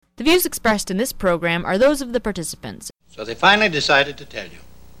The views expressed in this program are those of the participants. So they finally decided to tell you.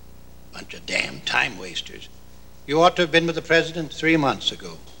 Bunch of damn time wasters. You ought to have been with the president 3 months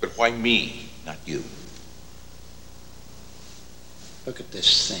ago. But why me, not you? Look at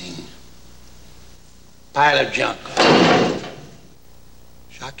this thing. Pile of junk.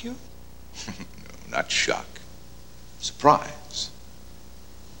 Shock you? No, not shock. Surprise.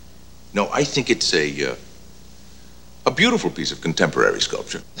 No, I think it's a beautiful piece of contemporary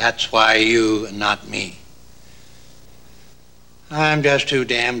sculpture. That's why you and not me. I'm just too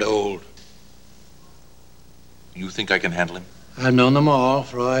damned old. You think I can handle him? I've known them all.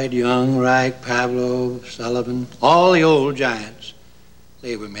 Freud, Jung, Reich, Pavlov, Sullivan. All the old giants.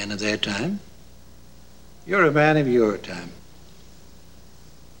 They were men of their time. You're a man of your time.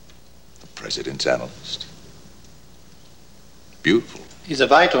 The president's analyst. Beautiful. He's a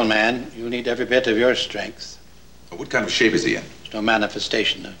vital man. You'll need every bit of your strength. What kind of shape is he in? There's no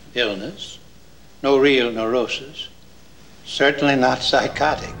manifestation of illness. No real neurosis. Certainly not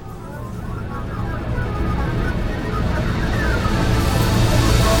psychotic.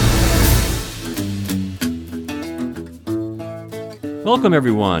 Welcome,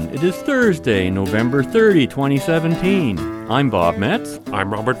 everyone. It is Thursday, November 30, 2017. I'm Bob Metz.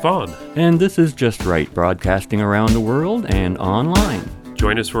 I'm Robert Vaughn. And this is Just Right, broadcasting around the world and online.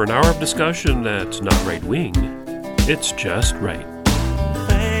 Join us for an hour of discussion that's not right-wing. It's just right.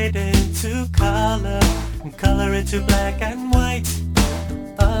 Fade into color, and color into black and white.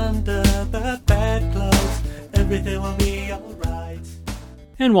 Under the bedclothes, everything will be alright.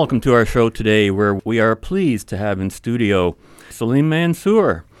 And welcome to our show today, where we are pleased to have in studio Salim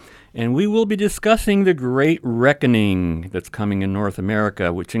Mansur, and we will be discussing the Great Reckoning that's coming in North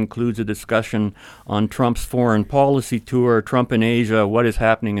America, which includes a discussion on Trump's foreign policy tour, Trump in Asia, what is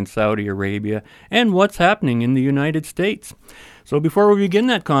happening in Saudi Arabia, and what's happening in the United States. So before we begin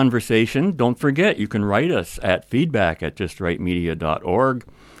that conversation, don't forget you can write us at feedback@justrightmedia.org,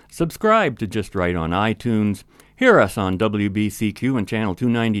 subscribe to Just Right on iTunes, hear us on WBCQ and Channel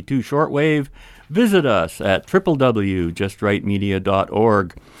 292 Shortwave. Visit us at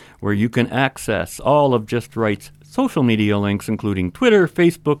www.justrightmedia.org, where you can access all of Just Right's social media links, including Twitter,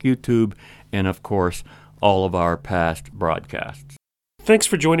 Facebook, YouTube, and, of course, all of our past broadcasts. Thanks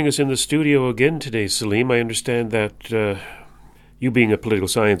for joining us in the studio again today, Salim. I understand that you being a political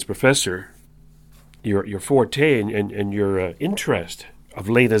science professor, your forte and your interest of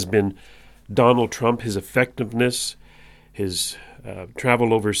late has been Donald Trump, his effectiveness, his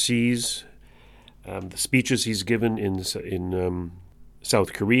travel overseas, the speeches he's given in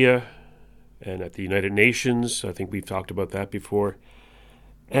South Korea and at the United Nations. I think we've talked about that before.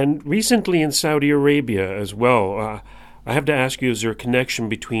 And recently in Saudi Arabia as well. I have to ask you, is there a connection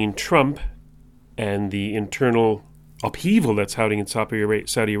between Trump and the internal upheaval that's happening in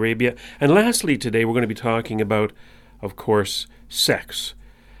Saudi Arabia? And lastly today we're going to be talking about, of course, sex.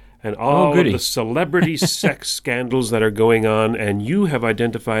 And all of the celebrity sex scandals that are going on, and you have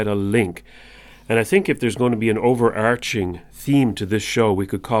identified a link. And I think if there's going to be an overarching theme to this show, we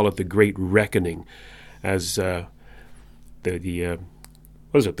could call it the Great Reckoning, as what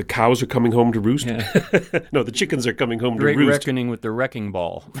is it? The cows are coming home to roost? Yeah. No, the chickens are coming home to roost. Great Reckoning with the wrecking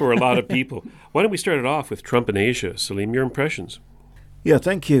ball. For a lot of people. Why don't we start it off with Trump in Asia? Salim, your impressions? Yeah,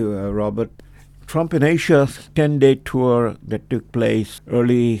 thank you, Robert. Trump in Asia 10-day tour that took place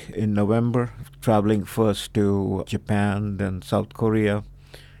early in November, traveling first to Japan, then South Korea,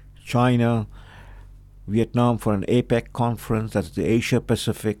 China, Vietnam for an APEC conference, that's the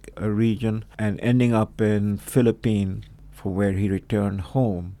Asia-Pacific region, and ending up in Philippines for where he returned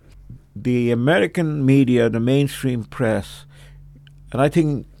home. The American media, the mainstream press, and I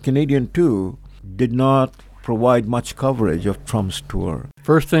think Canadian too, did not provide much coverage of Trump's tour.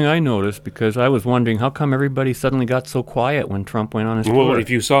 First thing I noticed, because I was wondering how come everybody suddenly got so quiet when Trump went on his tour. Well,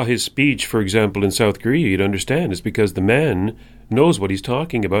 if you saw his speech, for example, in South Korea, you'd understand. It's because the man knows what he's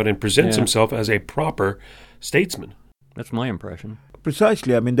talking about and presents himself as a proper statesman. That's my impression.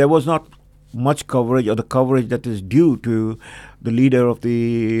 Precisely. I mean, there was not much coverage, or the coverage that is due to the leader of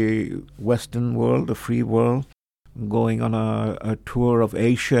the Western world, the free world, going on a tour of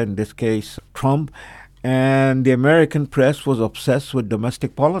Asia, in this case, Trump. And the American press was obsessed with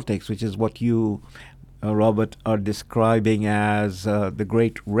domestic politics, which is what you, Robert, are describing as the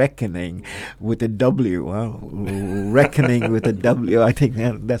Great Reckoning with a W. Reckoning with a W. I think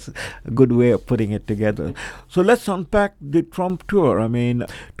that's a good way of putting it together. So let's unpack the Trump tour. I mean,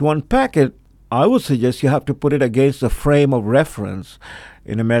 to unpack it, I would suggest you have to put it against the frame of reference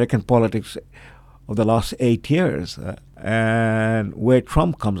in American politics of the last 8 years, and where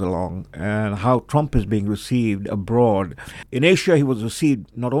Trump comes along and how Trump is being received abroad. In Asia, he was received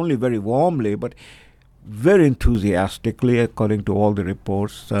not only very warmly, but very enthusiastically, according to all the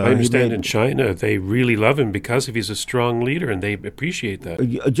reports. I understand in China they really love him because he's a strong leader, and they appreciate that.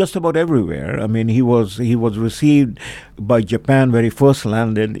 Just about everywhere. I mean, he was received by Japan when he first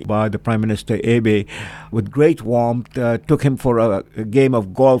landed by the Prime Minister Abe with great warmth. Took him for a game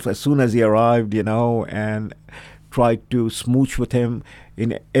of golf as soon as he arrived, and tried to smooch with him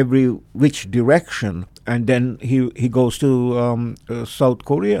in every which direction. And then he goes to South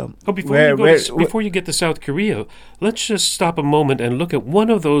Korea. Oh, before you get to South Korea, let's just stop a moment and look at one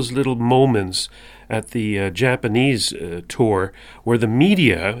of those little moments at the Japanese tour where the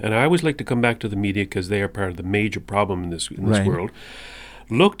media, and I always like to come back to the media because they are part of the major problem in this world,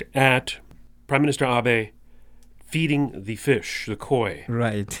 looked at Prime Minister Abe feeding the fish, the koi,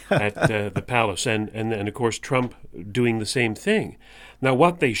 right, at the palace, and of course Trump doing the same thing. Now,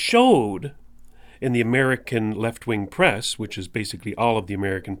 what they showed in the American left-wing press, which is basically all of the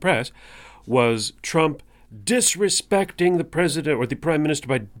American press, was Trump disrespecting the president or the prime minister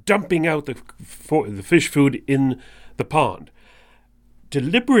by dumping out the fish food in the pond,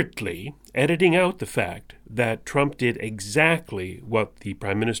 deliberately editing out the fact that Trump did exactly what the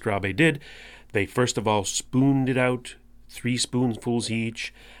Prime Minister Abe did. They first of all spooned it out, 3 spoonfuls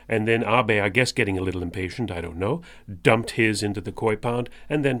each, and then Abe, I guess getting a little impatient, I don't know, dumped his into the koi pond,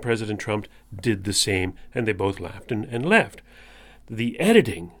 and then President Trump did the same, and they both laughed and left. The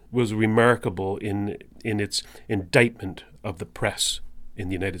editing was remarkable in its indictment of the press in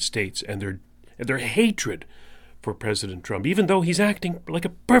the United States and their hatred for President Trump, even though he's acting like a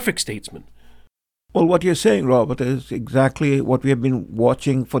perfect statesman. Well, what you're saying, Robert, is exactly what we have been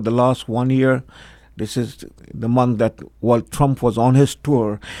watching for the last 1 year. This is the month that while Trump was on his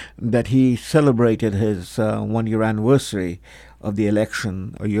tour, that he celebrated his 1-year anniversary of the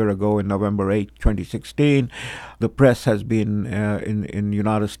election a year ago in November 8, 2016. The press has been in the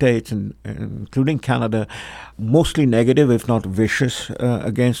United States, and including Canada, mostly negative, if not vicious,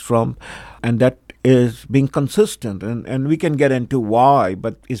 against Trump. And that is being consistent. And we can get into why,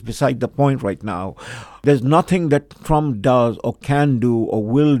 but it's beside the point right now. There's nothing that Trump does or can do or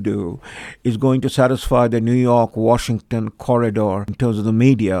will do is going to satisfy the New York-Washington corridor in terms of the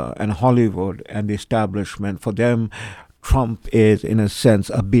media and Hollywood and the establishment. For them, Trump is, in a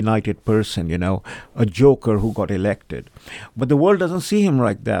sense, a benighted person, a joker who got elected. But the world doesn't see him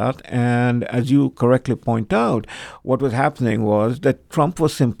like that. And as you correctly point out, what was happening was that Trump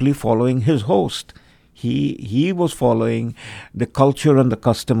was simply following his host. He was following the culture and the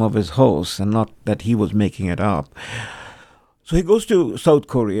custom of his host, and not that he was making it up. So he goes to South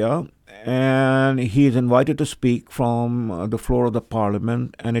Korea, and he is invited to speak from the floor of the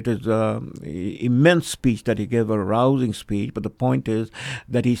parliament, and it is an immense speech that he gave, a rousing speech, but the point is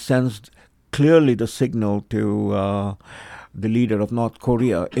that he sends clearly the signal to the leader of North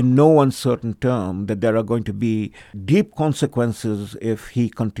Korea in no uncertain term that there are going to be deep consequences if he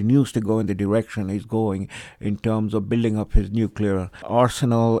continues to go in the direction he's going in terms of building up his nuclear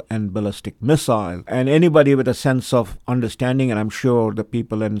arsenal and ballistic missile. And anybody with a sense of understanding, and I'm sure the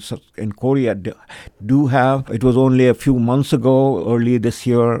people in Korea do have, it was only a few months ago, early this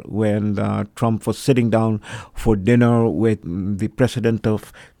year, when Trump was sitting down for dinner with the president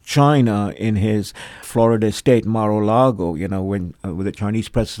of China in his Florida state, Mar-a-Lago, when the Chinese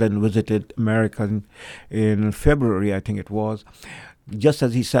president visited America in February, I think it was. Just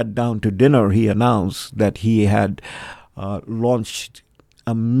as he sat down to dinner, he announced that he had launched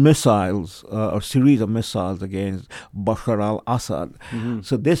a series of missiles against Bashar al-Assad. Mm-hmm.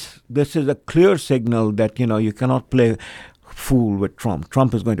 So this is a clear signal that, you cannot play fool with Trump.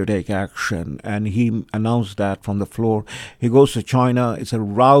 Trump is going to take action, and he announced that from the floor. He goes to China. It's a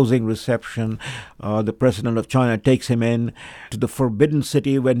rousing reception. The president of China takes him in to the forbidden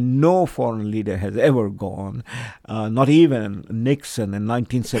city where no foreign leader has ever gone, not even Nixon in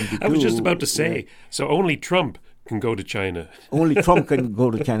 1972. I was just about to say, so only Trump can go to China. Only Trump can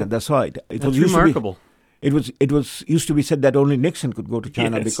go to China. That's right. That's remarkable. It was used to be said that only Nixon could go to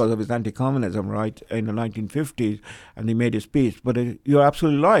China because of his anti-communism, right, in the 1950s, and he made his peace. But you're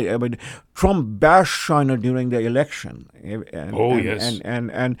absolutely right. I mean, Trump bashed China during the election.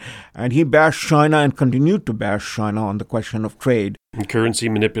 And he bashed China and continued to bash China on the question of trade. And currency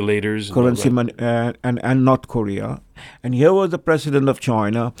manipulators. And North Korea. And here was the president of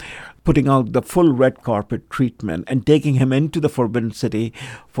China putting out the full red carpet treatment and taking him into the Forbidden City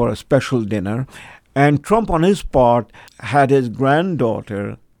for a special dinner. And Trump, on his part, had his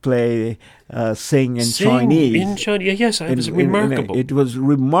granddaughter play Sing in Sing Chinese. in Chinese, yes, it was remarkable. It was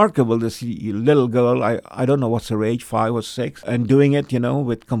remarkable. This little girl, I don't know what's her age, 5 or 6, and doing it,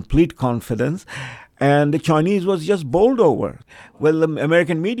 with complete confidence. And the Chinese was just bowled over. Well, the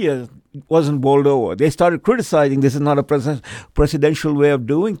American media wasn't bowled over. They started criticizing this is not a presidential way of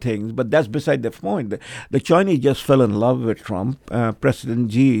doing things, but that's beside the point. The Chinese just fell in love with Trump.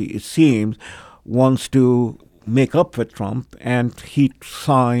 President Xi, it seems, wants to make up with Trump, and he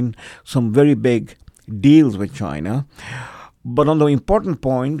signed some very big deals with China. But on the important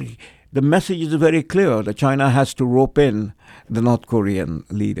point, the message is very clear that China has to rope in the North Korean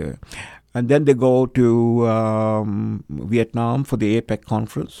leader. And then they go to Vietnam for the APEC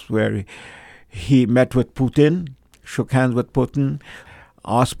conference, where he met with Putin, shook hands with Putin,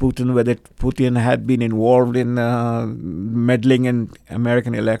 asked Putin whether Putin had been involved in meddling in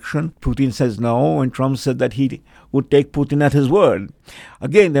American election. Putin says no, and Trump said that he would take Putin at his word.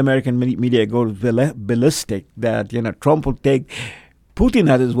 Again, the American media goes ballistic that Trump will take Putin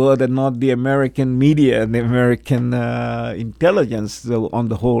at his word and not the American media and the American intelligence. So on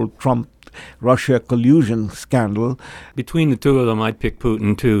the whole Trump-Russia collusion scandal. Between the two of them, I'd pick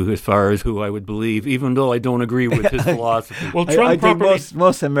Putin, too, as far as who I would believe, even though I don't agree with his philosophy. Well, Trump I think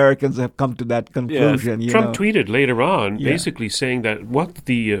most Americans have come to that conclusion. Yes. Trump tweeted later on, basically saying that what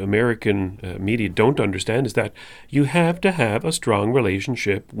the American media don't understand is that you have to have a strong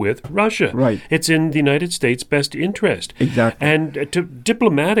relationship with Russia. Right. It's in the United States' best interest. Exactly. And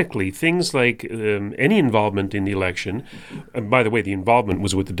diplomatically, things like any involvement in the election, and by the way, the involvement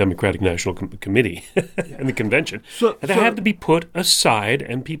was with the Democratic National Committee and the convention, they have to be put aside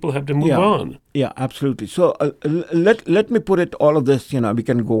and people have to move on. Yeah, absolutely. So let me put it, all of this, we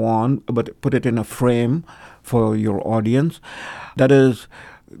can go on, but put it in a frame for your audience. That is,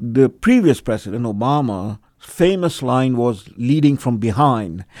 the previous president, Obama, famous line was leading from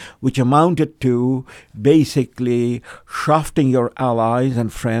behind, which amounted to basically shafting your allies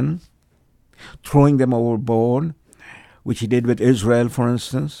and friends, throwing them overboard, which he did with Israel, for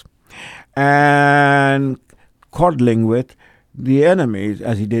instance, and coddling with the enemies,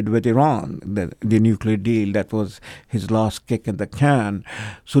 as he did with Iran, the nuclear deal. That was his last kick in the can.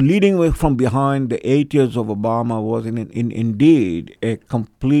 So leading from behind, the 8 years of Obama was indeed a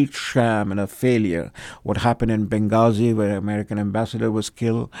complete sham and a failure. What happened in Benghazi, where an American ambassador was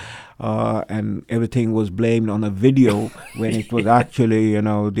killed, and everything was blamed on a video when it was actually,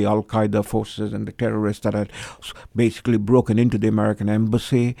 the Al-Qaeda forces and the terrorists that had basically broken into the American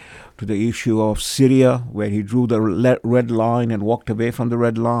embassy, to the issue of Syria, where he drew the red line and walked away from the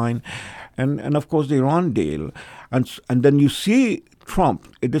red line, and of course the Iran deal. And then you see Trump,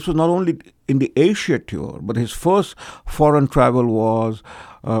 this was not only in the Asia tour, but his first foreign travel was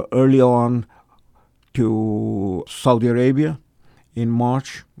early on to Saudi Arabia in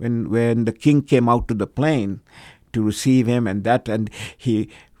March, when the king came out to the plane to receive him, and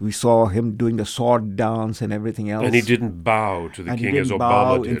we saw him doing the sword dance and everything else. And he didn't bow to the king as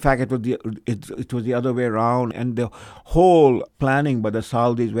Obama did. In fact, it was the other way around. And the whole planning by the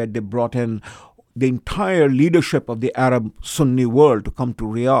Saudis, where they brought in the entire leadership of the Arab Sunni world to come to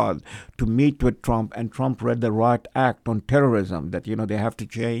Riyadh to meet with Trump, and Trump read the Riot Act on terrorism that they have to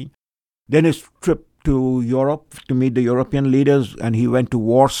change. Then his trip to Europe to meet the European leaders, and he went to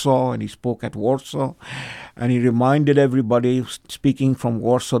Warsaw and he spoke at Warsaw, and he reminded everybody, speaking from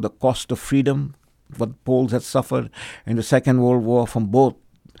Warsaw, the cost of freedom, what Poles had suffered in the Second World War from both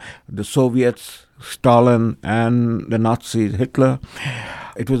the Soviets, Stalin, and the Nazis, Hitler.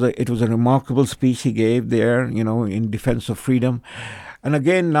 It was a remarkable speech he gave there, in defense of freedom. And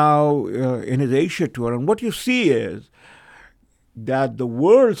again now in his Asia tour, and what you see is that the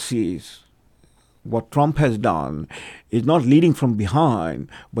world sees what Trump has done is not leading from behind,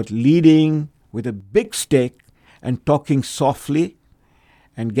 but leading with a big stick and talking softly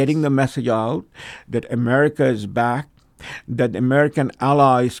and getting the message out that America is back, that American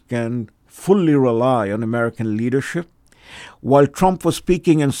allies can fully rely on American leadership. While Trump was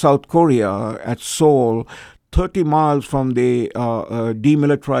speaking in South Korea at Seoul, 30 miles from the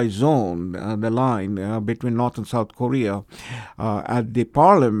demilitarized zone, the line between North and South Korea, at the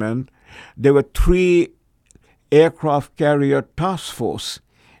parliament, there were 3 aircraft carrier task force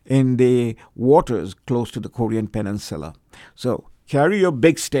in the waters close to the Korean peninsula. So carry your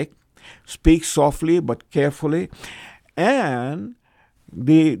big stick, speak softly but carefully, and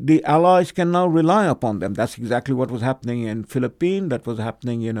the allies can now rely upon them. That's exactly what was happening in Philippines. That was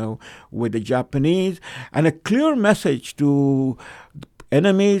happening, with the Japanese. And a clear message to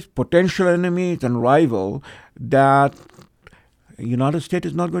enemies, potential enemies, and rival that the United States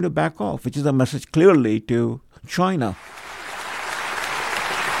is not going to back off, which is a message clearly to China.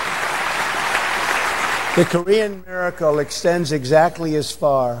 The Korean miracle extends exactly as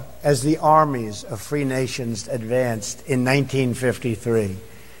far as the armies of free nations advanced in 1953,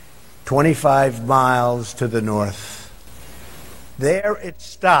 25 miles to the north. There it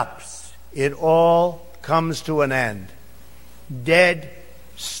stops. It all comes to an end. Dead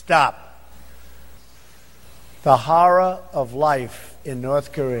stop. The horror of life in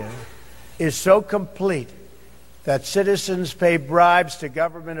North Korea is so complete that citizens pay bribes to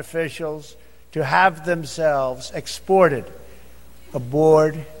government officials to have themselves exported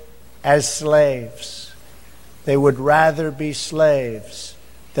aboard as slaves. They would rather be slaves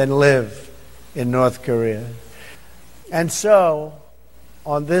than live in North Korea. And so,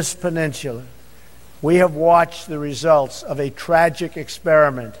 on this peninsula, we have watched the results of a tragic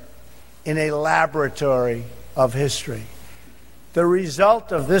experiment in a laboratory of history. The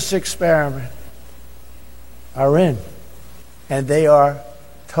result of this experiment are in, and they are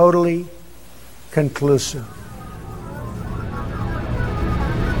totally conclusive.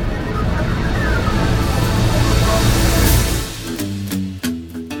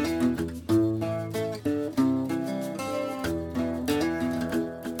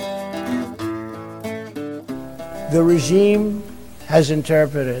 The regime has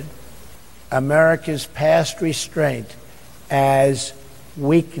interpreted America's past restraint as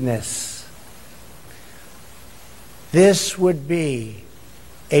weakness. This would be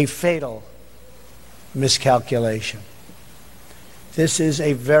a fatal miscalculation. This is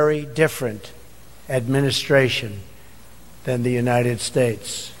a very different administration than the United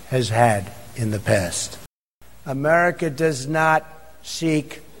States has had in the past. America does not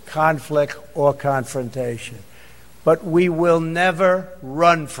seek conflict or confrontation, but we will never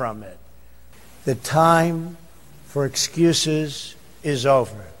run from it. The time for excuses is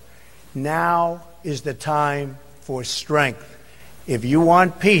over. Now is the time for strength. If you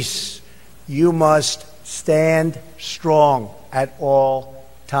want peace, you must stand strong at all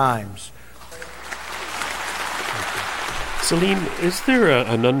times. Salim, is there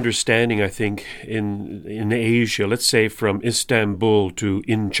an understanding, I think, in Asia, let's say from Istanbul to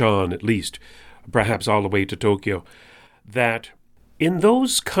Incheon at least, perhaps all the way to Tokyo, that in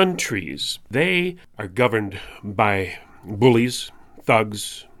those countries they are governed by bullies,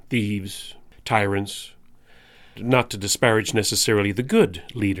 thugs, thieves, tyrants, not to disparage necessarily the good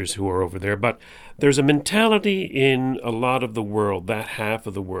leaders who are over there, but there's a mentality in a lot of the world, that half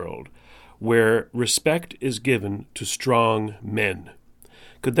of the world, where respect is given to strong men.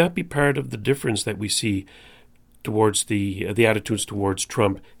 Could that be part of the difference that we see towards the attitudes towards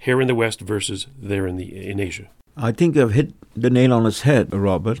Trump here in the West versus there in Asia? I think you've hit the nail on its head,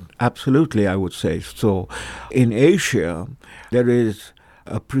 Robert. Absolutely, I would say. So in Asia, there is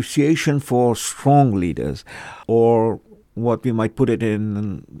appreciation for strong leaders, or what we might put it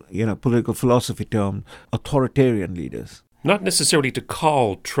in, political philosophy terms, authoritarian leaders. Not necessarily to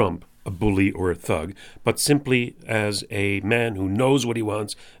call Trump a bully or a thug, but simply as a man who knows what he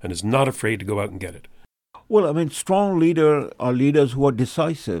wants and is not afraid to go out and get it. Well, I mean, strong leaders are leaders who are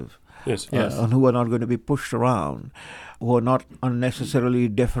decisive. Yes. And who are not going to be pushed around, who are not unnecessarily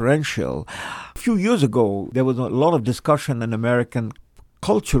deferential. A few years ago, there was a lot of discussion in American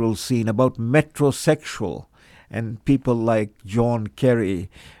cultural scene about metrosexual, and people like John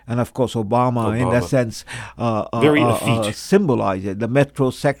Kerry and, of course, Obama. In that sense, very effete. symbolize it, the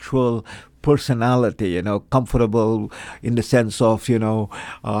metrosexual personality, comfortable in the sense of,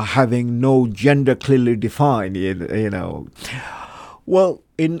 having no gender clearly defined, Well,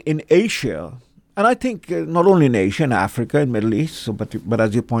 in Asia, and I think not only in Asia, in Africa, in Middle East, but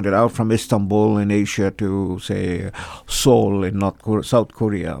as you pointed out, from Istanbul in Asia to, say, Seoul in South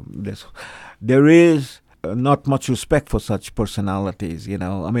Korea, there is not much respect for such personalities,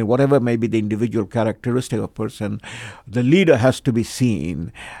 I mean, whatever may be the individual characteristic of a person, the leader has to be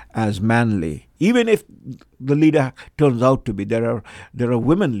seen as manly. Even if the leader turns out to be, there are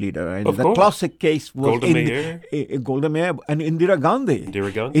women leaders. And the classic case was Golda Meir and Indira Gandhi.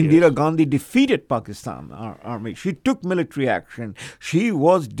 Indira Gandhi defeated Pakistan army. She took military action. She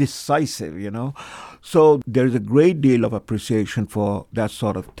was decisive, So there is a great deal of appreciation for that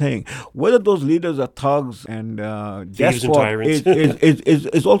sort of thing. Whether those leaders are thugs and despots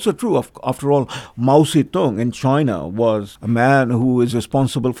is also true. After all, Mao Zedong in China was a man who is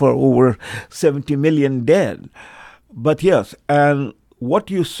responsible for over 70 million dead. But yes, and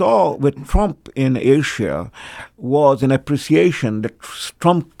what you saw with Trump in Asia was an appreciation that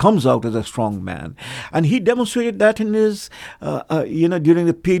Trump comes out as a strong man. And he demonstrated that in his, during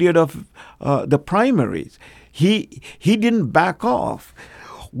the period of the primaries. He didn't back off.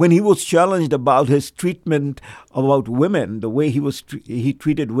 when he was challenged about his treatment about women, the way he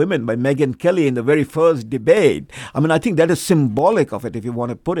treated women by Megyn Kelly in the very first debate, I mean, I think that is symbolic of it, if you want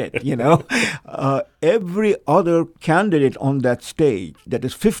to put it, you know. Every other candidate on that stage, that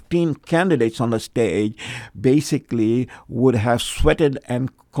is 15 candidates on the stage, basically would have sweated and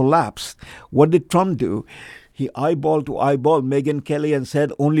collapsed. What did Trump do? He eyeball to eyeball Megyn Kelly and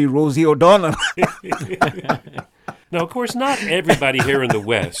said, only Rosie O'Donnell. Now, of course, not everybody here in the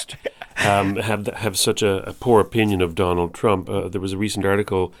West have such a poor opinion of Donald Trump. There was a recent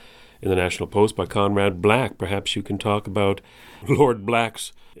article in the National Post by Conrad Black. Perhaps you can talk about Lord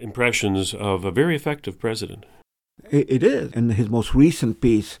Black's impressions of a very effective president. It is. In his most recent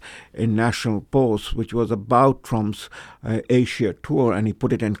piece in National Post, which was about Trump's Asia tour, and he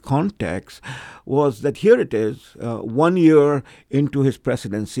put it in context, was that here it is, 1 year into his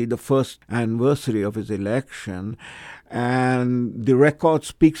presidency, the first anniversary of his election, and the record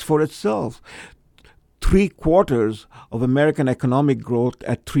speaks for itself. 3/4 of American economic growth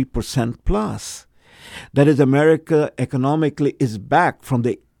at 3% plus. That is, America economically is back from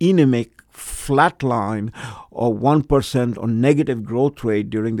the anemic flat line of 1% or negative growth rate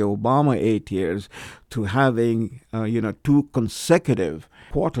during the Obama 8 years to having, 2 consecutive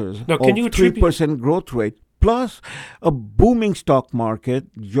quarters now, of can you 3% growth rate, plus a booming stock market,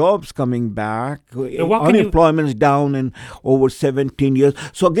 jobs coming back, unemployment is down in over 17 years.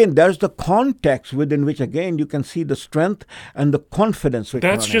 So again, there's the context within which, again, you can see the strength and the confidence.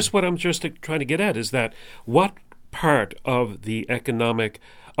 That's just what I'm just trying to get at, is that what part of the economic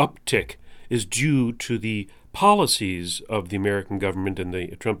uptick is due to the policies of the American government and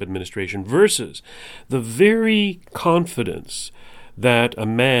the Trump administration versus the very confidence that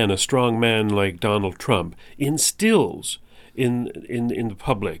a strong man like Donald Trump instills in the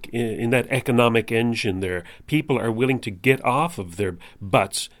public, in that economic engine there. People are willing to get off of their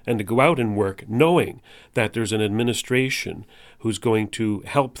butts and to go out and work knowing that there's an administration who's going to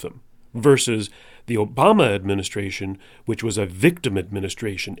help them, versus the Obama administration, which was a victim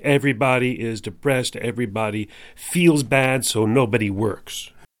administration. Everybody is depressed. Everybody feels bad, so nobody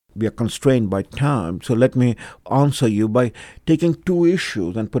works. We are constrained by time, so let me answer you by taking 2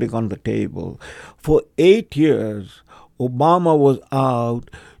 issues and putting on the table. For 8 years, Obama was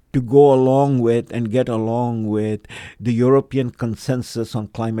out to go along with and get along with the European consensus on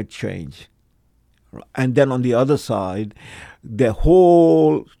climate change. And then on the other side, the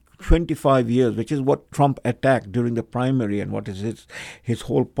whole 25 years, which is what Trump attacked during the primary and what is his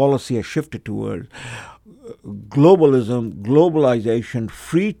whole policy has shifted towards, globalism, globalization,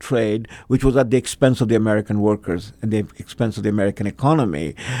 free trade, which was at the expense of the American workers and the expense of the American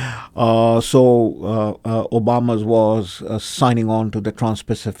economy. So Obama's was signing on to the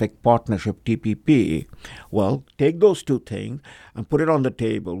Trans-Pacific Partnership, TPP. Well, take those 2 things and put it on the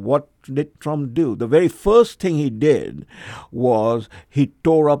table. What did Trump do? The very first thing he did was he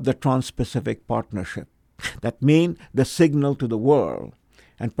tore up the Trans-Pacific Partnership. That means the signal to the world.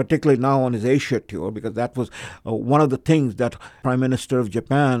 And particularly now on his Asia tour, because that was one of the things that Prime Minister of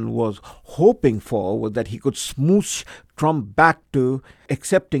Japan was hoping for, was that he could smooch Trump back to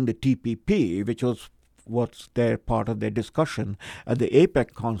accepting the TPP, which was what's their part of their discussion at the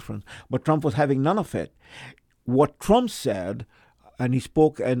APEC conference. But Trump was having none of it. What Trump said, and he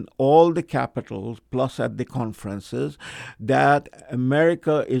spoke in all the capitals, plus at the conferences, that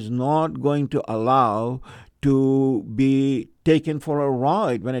America is not going to allow to be taken for a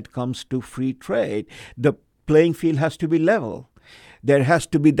ride when it comes to free trade. The playing field has to be level. There has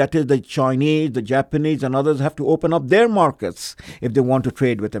to be, that is, the Chinese, the Japanese, and others have to open up their markets if they want to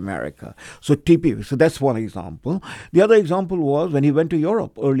trade with America. So TPP, so that's one example. The other example was when he went to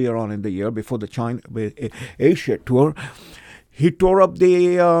Europe earlier on in the year, before the Asia tour. He tore up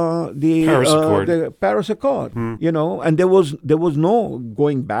the Paris Accord, and there was no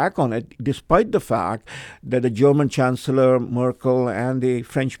going back on it, despite the fact that the German Chancellor Merkel and the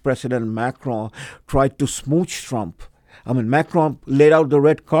French President Macron tried to smooch Trump. I mean, Macron laid out the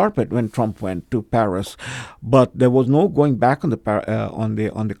red carpet when Trump went to Paris, but there was no going back on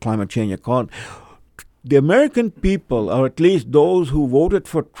the climate change accord. The American people, or at least those who voted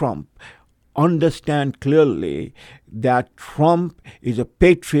for Trump, understand clearly that Trump is a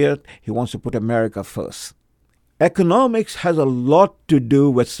patriot. He wants to put America first. Economics has a lot to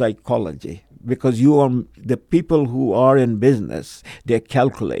do with psychology, because the people who are in business, they're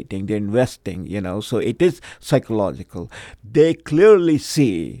calculating, they're investing, so it is psychological. They clearly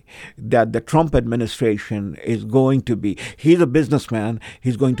see that the Trump administration is going to be, he's a businessman,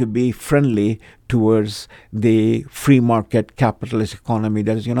 he's going to be friendly towards the free market capitalist economy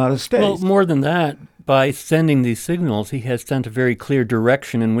that is the United States. Well, more than that, by sending these signals, he has sent a very clear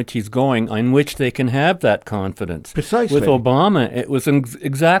direction in which he's going, in which they can have that confidence. Precisely. With Obama, it was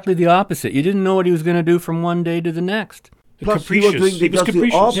exactly the opposite. You didn't know what he was going to do from one day to the next. Plus, he was doing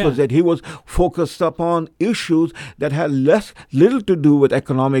the opposite. Yeah. He was focused upon issues that had little to do with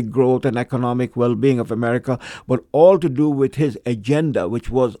economic growth and economic well-being of America, but all to do with his agenda, which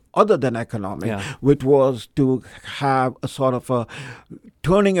was other than economic, which was to have a sort of a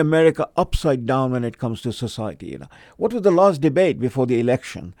turning America upside down when it comes to society. You know, what was the last debate before the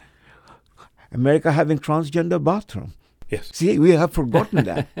election? America having transgender bathroom. Yes. See, we have forgotten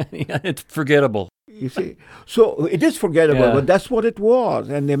that. Yeah, it's forgettable. You see, so it is forgettable, Yeah. but that's what it was,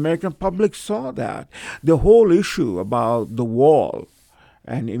 and the American public saw that. The whole issue about the wall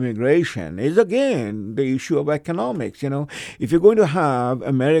and immigration is again the issue of economics. You know, if you're going to have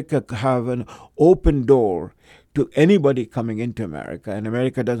America have an open door to anybody coming into America, and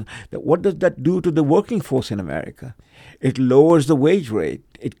America doesn't, what does that do to the working force in America? It lowers the wage rate.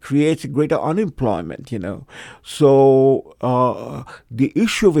 It creates greater unemployment, you know. So the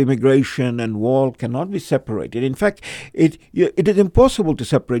issue of immigration and wall cannot be separated. In fact, it is impossible to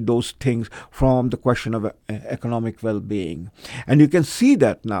separate those things from the question of economic well-being. And you can see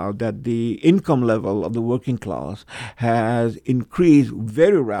that now that the income level of the working class has increased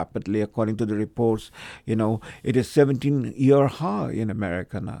very rapidly, according to the reports. You know, it is 17-year high in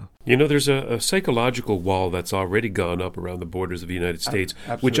America now. You know, there's a psychological wall that's already gone up around the borders of the United States,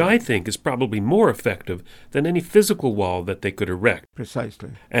 which I think is probably more effective than any physical wall that they could erect.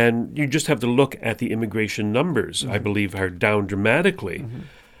 Precisely. And you just have to look at the immigration numbers, I believe, are down dramatically,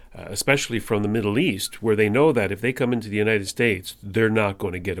 especially from the Middle East, where they know that if they come into the United States, they're not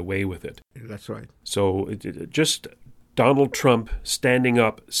going to get away with it. That's right. So just Donald Trump standing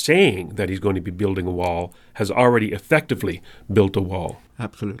up saying that he's going to be building a wall has already effectively built a wall.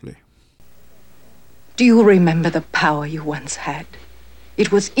 Absolutely. Do you remember the power you once had?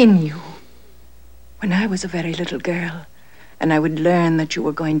 It was in you. When I was a very little girl, and I would learn that you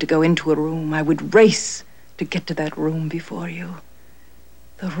were going to go into a room, I would race to get to that room before you.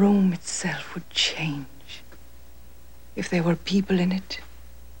 The room itself would change. If there were people in it,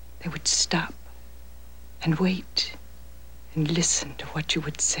 they would stop and wait and listen to what you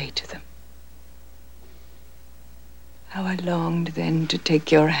would say to them. How I longed then to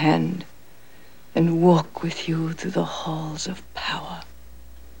take your hand and walk with you through the halls of power.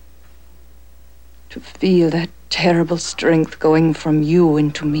 To feel that terrible strength going from you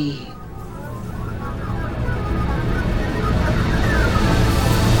into me.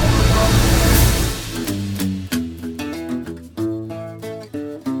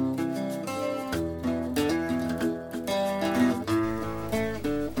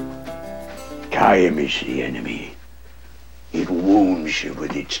 Time is the enemy. It wounds you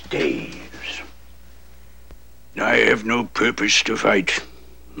with its days. I have no purpose to fight.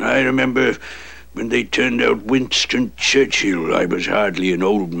 I remember when they turned out Winston Churchill. I was hardly an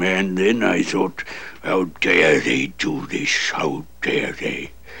old man then. I thought, how dare they do this? How dare they?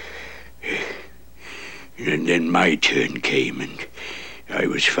 And then my turn came, and I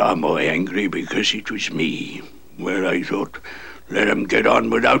was far more angry because it was me. Where I thought, let them get on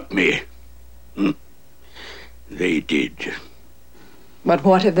without me. They did. But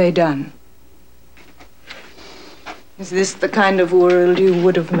what have they done? Is this the kind of world you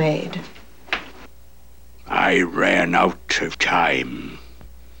would have made? I ran out of time.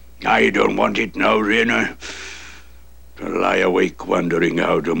 I don't want it now, Raina. To lie awake wondering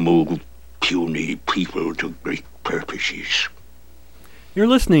how to move puny people to great purposes. You're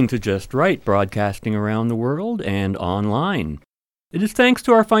listening to Just Right, broadcasting around the world and online. It is thanks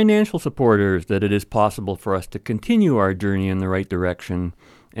to our financial supporters that it is possible for us to continue our journey in the right direction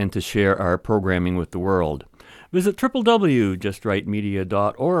and to share our programming with the world. Visit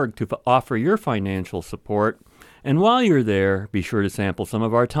www.justrightmedia.org to offer your financial support. And while you're there, be sure to sample some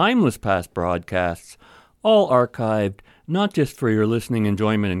of our timeless past broadcasts, all archived not just for your listening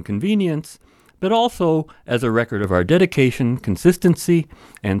enjoyment and convenience, but also as a record of our dedication, consistency,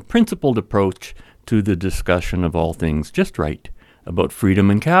 and principled approach to the discussion of all things just right about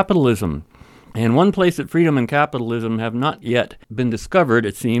freedom and capitalism. And one place that freedom and capitalism have not yet been discovered,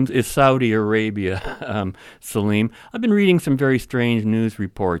 it seems, is Saudi Arabia, Salim. I've been reading some very strange news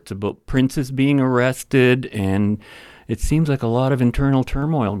reports about princes being arrested, and it seems like a lot of internal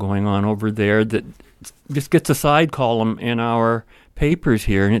turmoil going on over there that just gets a side column in our papers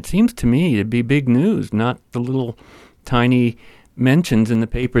here. And it seems to me to be big news, not the little tiny mentions in the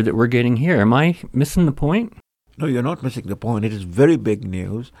paper that we're getting here. Am I missing the point? No, you're not missing the point. It is very big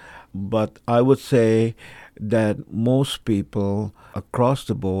news. But I would say that most people across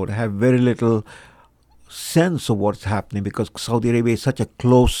the board have very little sense of what's happening because Saudi Arabia is such a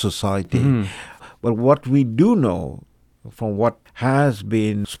closed society. But what we do know from what has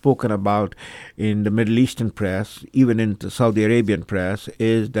been spoken about in the Middle Eastern press, even in the Saudi Arabian press,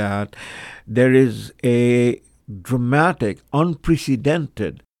 is that there is a dramatic,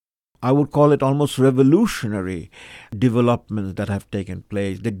 unprecedented, I would call it almost revolutionary developments that have taken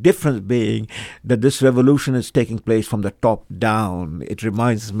place. The difference being that this revolution is taking place from the top down. It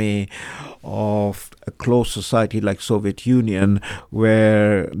reminds me of a closed society like Soviet Union,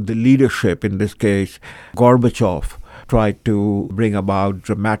 where the leadership, in this case Gorbachev, tried to bring about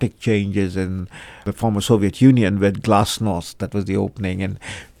dramatic changes in the former Soviet Union with Glasnost, that was the opening, and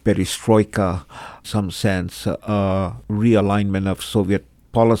perestroika, some sense, realignment of Soviet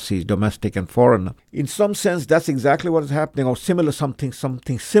policies, domestic and foreign. In some sense, that's exactly what is happening, or something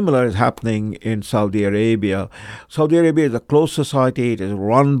similar is happening in Saudi Arabia. Saudi Arabia is a closed society. It is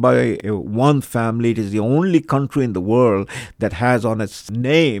run by one family. It is the only country in the world that has on its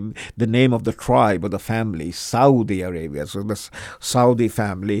name the name of the tribe or the family, Saudi Arabia. So this Saudi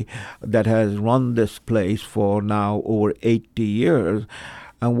family that has run this place for now over 80 years.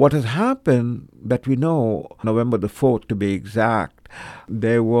 And what has happened that we know, November the 4th to be exact,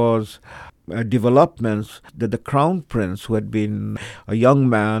 there was developments that the Crown Prince, who had been a young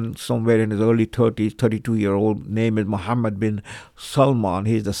man somewhere in his early 30s, 32-year-old, name is Mohammed bin Salman,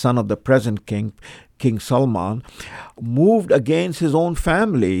 he is the son of the present king, King Salman, moved against his own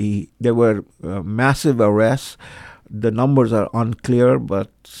family. There were massive arrests. The numbers are unclear, but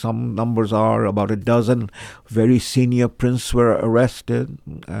some numbers are about a dozen very senior princes were arrested.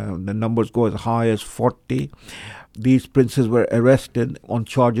 The numbers go as high as 40. These princes were arrested on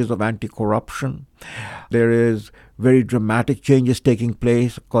charges of anti-corruption. There is very dramatic changes taking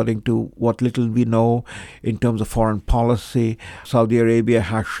place according to what little we know in terms of foreign policy. Saudi Arabia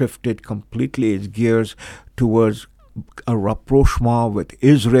has shifted completely its gears towards a rapprochement with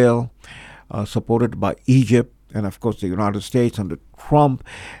Israel, supported by Egypt, and of course the United States under Trump.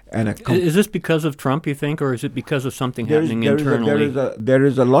 Is this because of Trump, you think, or is it because of something happening internally? There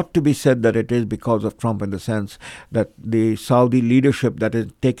is a lot to be said that it is because of Trump, in the sense that the Saudi leadership that has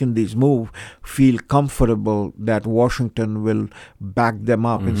taken these moves feel comfortable that Washington will back them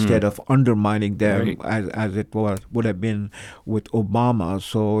up instead of undermining them, as it would have been with Obama.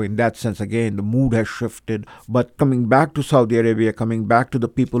 So in that sense, again, the mood has shifted. But coming back to Saudi Arabia, coming back to the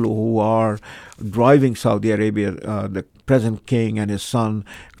people who are driving Saudi Arabia, the present king and his son,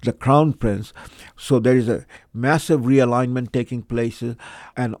 the Crown Prince. So there is a massive realignment taking place,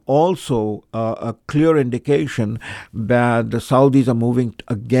 and also a clear indication that the Saudis are moving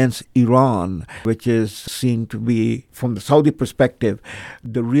against Iran, which is seen to be, from the Saudi perspective,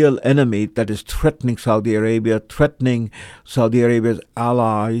 the real enemy that is threatening Saudi Arabia, threatening Saudi Arabia's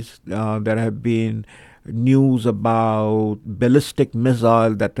allies. There have been news about ballistic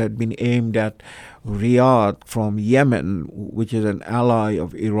missile that had been aimed at Riyadh from Yemen, which is an ally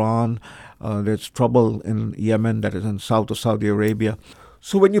of Iran. There's trouble in Yemen, that is in south of Saudi Arabia.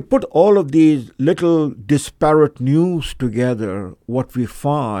 So when you put all of these little disparate news together, what we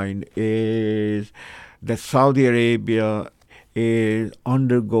find is that Saudi Arabia is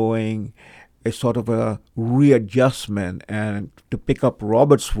undergoing a sort of a readjustment, and to pick up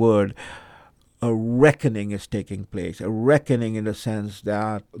Robert's word, a reckoning is taking place, a reckoning in the sense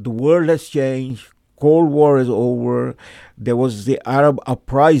that the world has changed, Cold War is over, there was the Arab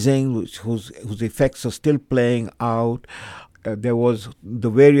uprising whose effects are still playing out, there was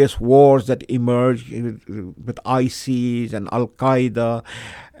the various wars that emerged with ISIS and Al-Qaeda,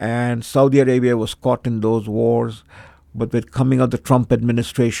 and Saudi Arabia was caught in those wars. But with coming of the Trump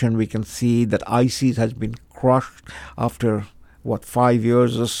administration, we can see that ISIS has been crushed after, 5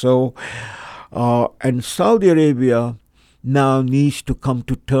 years or so. And Saudi Arabia now needs to come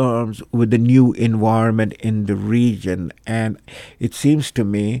to terms with the new environment in the region. And it seems to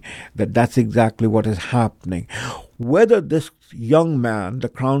me that that's exactly what is happening. Whether this young man, the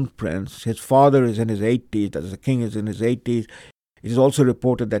Crown Prince, his father is in his 80s, that is, the king is in his 80s, it is also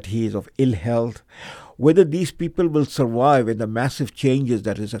reported that he is of ill health. Whether these people will survive in the massive changes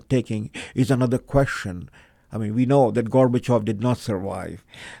that is taking is another question. I mean, we know that Gorbachev did not survive,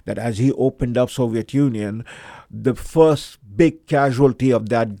 that as he opened up Soviet Union, the first big casualty of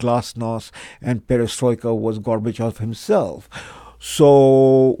that glasnost and perestroika was Gorbachev himself.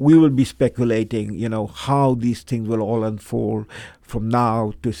 So we will be speculating, how these things will all unfold from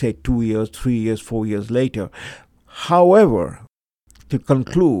now to, say, 2 years, 3 years, 4 years later. However, to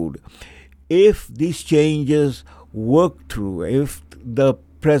conclude, if these changes work through, if the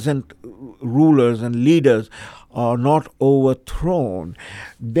present rulers and leaders are not overthrown,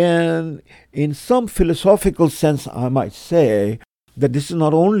 then in some philosophical sense, I might say that this is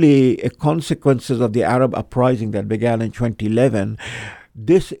not only a consequences of the Arab uprising that began in 2011,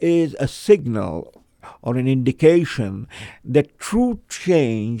 this is a signal or an indication that true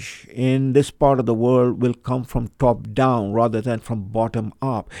change in this part of the world will come from top down rather than from bottom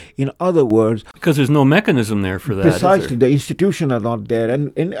up. In other words, because there's no mechanism there for that. Precisely, the institutions are not there.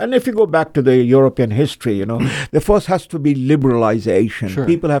 And if you go back to the European history, there first has to be liberalization. Sure.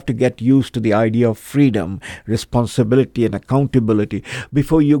 People have to get used to the idea of freedom, responsibility, and accountability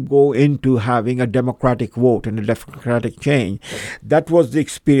before you go into having a democratic vote and a democratic change. That was the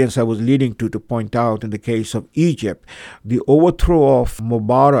experience I was leading to point out in the case of Egypt. The overthrow of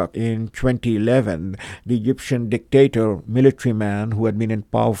Mubarak in 2011, the Egyptian dictator, military man who had been in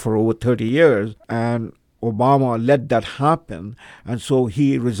power for over 30 years, and Obama let that happen, and so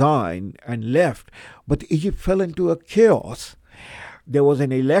he resigned and left. But Egypt fell into a chaos. There was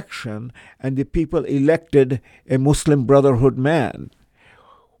an election, and the people elected a Muslim Brotherhood man,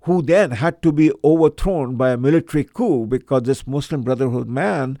 who then had to be overthrown by a military coup, because this Muslim Brotherhood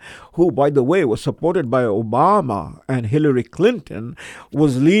man, who, by the way, was supported by Obama and Hillary Clinton,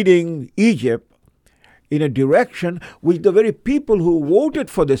 was leading Egypt in a direction which the very people who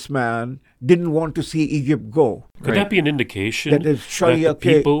voted for this man didn't want to see Egypt go. Could that be an indication that the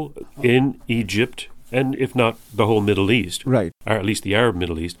people in Egypt, and if not the whole Middle East, right, or at least the Arab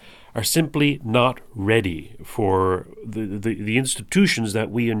Middle East, are simply not ready for the institutions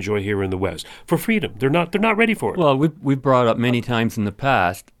that we enjoy here in the West, for freedom? They're not ready for it. Well, we've brought up many times in the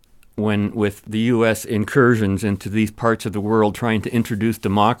past, when with the U.S. incursions into these parts of the world trying to introduce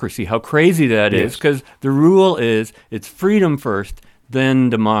democracy, how crazy that is, because the rule is it's freedom first, then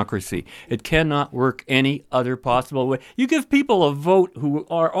democracy. It cannot work any other possible way. You give people a vote who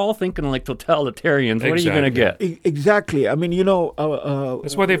are all thinking like totalitarians. What are you going to get? Exactly. I mean,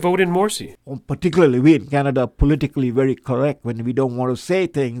 that's why they vote in Morsi. Particularly we in Canada are politically very correct when we don't want to say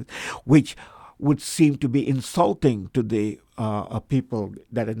things which would seem to be insulting to the people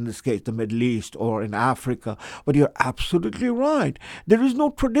that, in this case, the Middle East or in Africa. But you're absolutely right. There is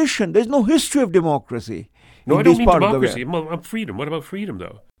no tradition. There's no history of democracy. No, I don't mean democracy. I'm freedom. What about freedom,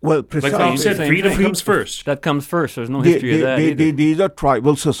 though? Well, precisely. Like Bob said, freedom comes first. That comes first. There's no history of that either. These are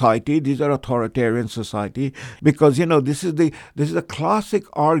tribal society. These are authoritarian society. Because, this is a classic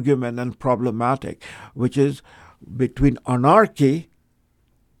argument and problematic, which is between anarchy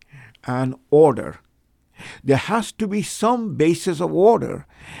and order. There has to be some basis of order.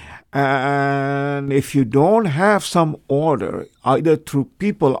 And if you don't have some order, either through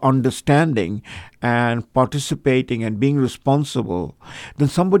people understanding and participating and being responsible, then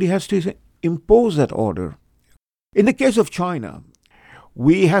somebody has to impose that order. In the case of China,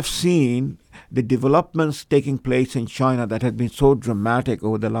 we have seen the developments taking place in China that have been so dramatic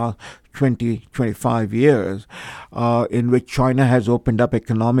over the last 20, 25 years, in which China has opened up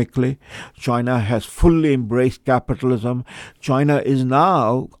economically. China has fully embraced capitalism. China is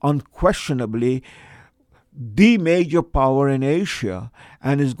now unquestionably the major power in Asia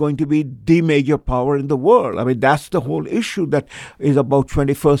and is going to be the major power in the world. I mean, that's the whole issue that is about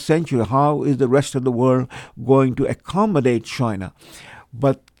 21st century. How is the rest of the world going to accommodate China?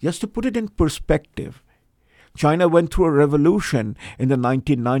 But just to put it in perspective, China went through a revolution in the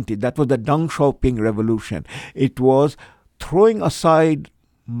 1990s. That was the Deng Xiaoping revolution. It was throwing aside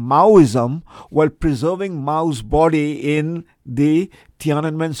Maoism while preserving Mao's body in the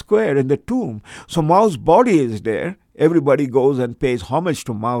Tiananmen Square, in the tomb. So Mao's body is there. Everybody goes and pays homage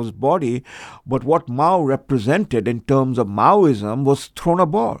to Mao's body. But what Mao represented in terms of Maoism was thrown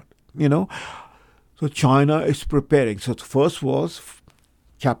aboard, So China is preparing. So the first was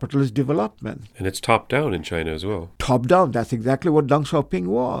capitalist development. And it's top-down in China as well. Top-down, that's exactly what Deng Xiaoping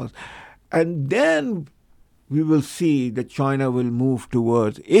was. And then we will see that China will move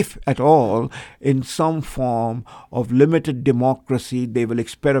towards, if at all, in some form of limited democracy. They will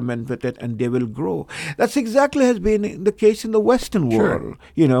experiment with it and they will grow. That's exactly has been the case in the Western world.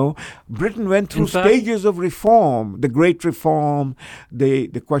 Britain went through stages of reform, the Great Reform, the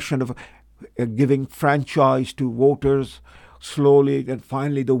question of giving franchise to voters slowly, and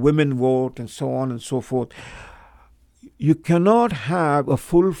finally the women vote, and so on and so forth. you cannot have a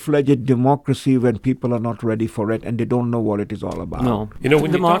full-fledged democracy when people are not ready for it and they don't know what it is all about. No, when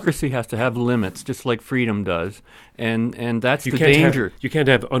democracy has to have limits, just like freedom does, and that's the danger. You can't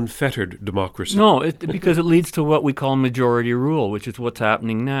have unfettered democracy. No, because it leads to what we call majority rule, which is what's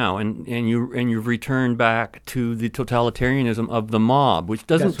happening now, and you've returned back to the totalitarianism of the mob, which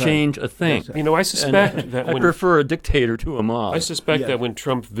doesn't change a thing. I suspect that I prefer a dictator to a mob. I suspect that when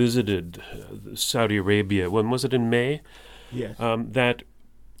Trump visited Saudi Arabia, when was it, in May? Yes. That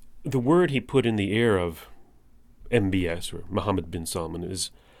the word he put in the ear of MBS, or Mohammed bin Salman,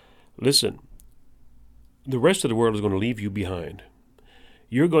 is, listen, the rest of the world is going to leave you behind.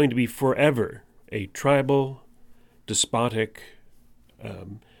 You're going to be forever a tribal, despotic,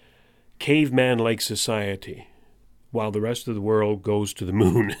 caveman-like society, while the rest of the world goes to the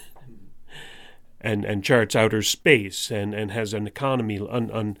moon and charts outer space and has an economy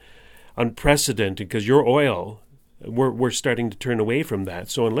unprecedented, because your oil, we're starting to turn away from that.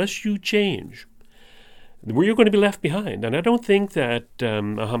 So unless you change, you're going to be left behind. And I don't think that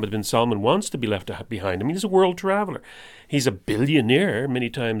Mohammed bin Salman wants to be left behind. I mean, he's a world traveler. He's a billionaire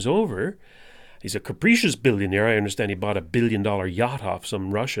many times over. He's a capricious billionaire. I understand he bought $1 billion yacht off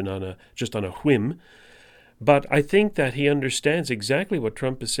some Russian just on a whim. But I think that he understands exactly what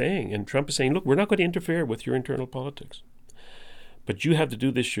Trump is saying. And Trump is saying, look, we're not going to interfere with your internal politics, but you have to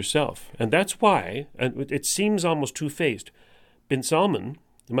do this yourself. And that's why, and it seems almost two-faced,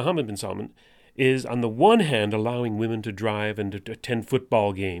 Mohammed bin Salman, is on the one hand allowing women to drive and to attend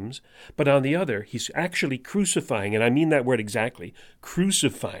football games, but on the other, he's actually crucifying, and I mean that word exactly,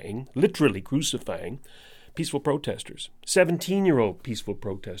 literally crucifying, peaceful protesters, 17-year-old peaceful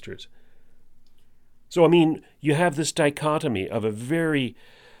protesters. So, I mean, you have this dichotomy of a very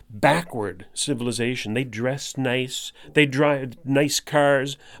backward civilization. They dress nice, they drive nice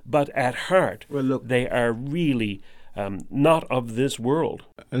cars, but at heart, they are really not of this world.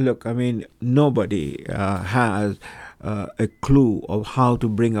 Look, I mean, nobody has a clue of how to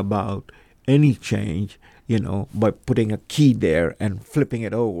bring about any change, by putting a key there and flipping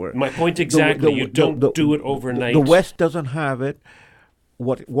it over. My point exactly. You don't do it overnight. The West doesn't have it.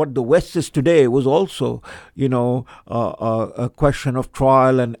 What the West is today was also, a question of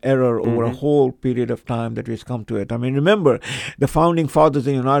trial and error over a whole period of time that we've come to it. I mean, remember, the founding fathers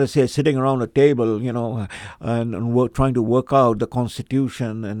in the United States sitting around a table, and trying to work out the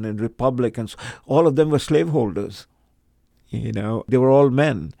Constitution and the Republic, and all of them were slaveholders. They were all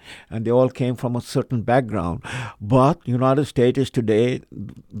men, and they all came from a certain background. But the United States is today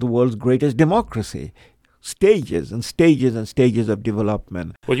the world's greatest democracy. Stages and stages and stages of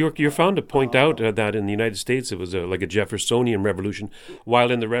development. Well, you're found to point out that in the United States it was like a Jeffersonian revolution, while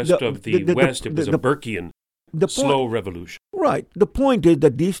in the rest of the West it was a Burkean slow revolution. Right. The point is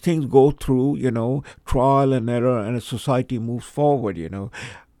that these things go through, trial and error, and a society moves forward,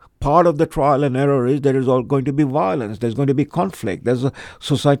 Part of the trial and error is there is all going to be violence. There's going to be conflict. There's a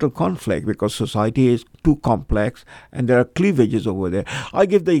societal conflict because society is too complex and there are cleavages over there. I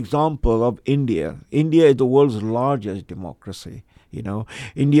give the example of India. India is the world's largest democracy.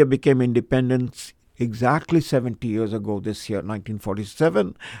 India became independent exactly 70 years ago this year,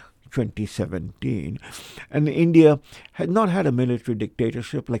 1947. 2017. And India had not had a military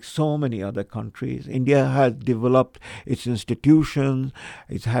dictatorship like so many other countries. India has developed its institutions,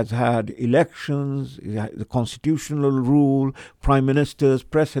 it has had elections, it has the constitutional rule, prime ministers,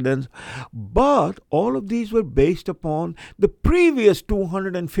 presidents, but all of these were based upon the previous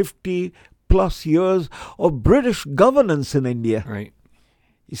 250 plus years of British governance in India. Right.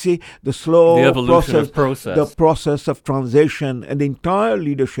 You see, the slow process, the process of transition, and the entire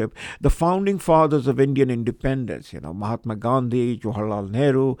leadership, the founding fathers of Indian independence, Mahatma Gandhi, Jawaharlal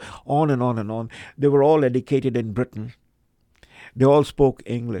Nehru, on and on and on, they were all educated in Britain. They all spoke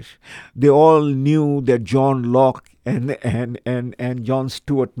English. They all knew their John Locke and John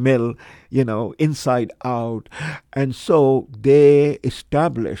Stuart Mill, inside out. And so they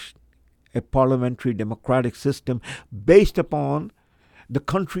established a parliamentary democratic system based upon the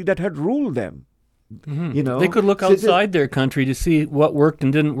country that had ruled them. They could look outside their country to see what worked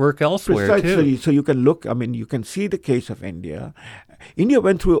and didn't work elsewhere, precisely. too. So you can look, you can see the case of India. India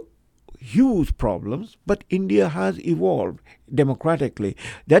went through huge problems, but India has evolved democratically.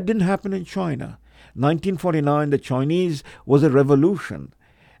 That didn't happen in China. 1949, the Chinese was a revolution.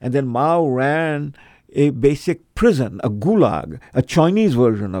 And then Mao ran a basic prison, a gulag, a Chinese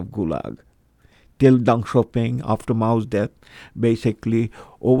version of gulag. Till Deng Xiaoping, after Mao's death, basically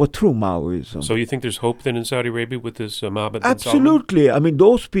overthrew Maoism. So you think there's hope then in Saudi Arabia with this Mohammed bin Salman? Absolutely. I mean,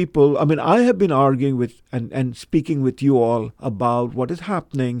 those people, I have been arguing with and speaking with you all about what is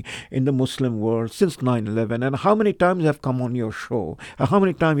happening in the Muslim world since 9/11, and how many times I've come on your show, how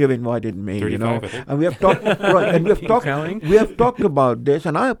many times you have invited me, 35, I think. and we have talked, right, and we have talked about this,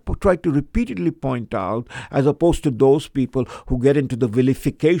 and I have tried to repeatedly point out, as opposed to those people who get into the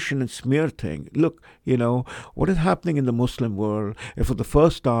vilification and smear thing. Look, what is happening in the Muslim world is for the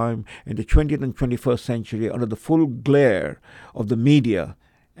first time in the 20th and 21st century, under the full glare of the media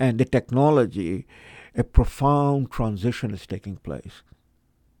and the technology, a profound transition is taking place.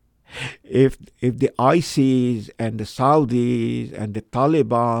 If the ISIS and the Saudis and the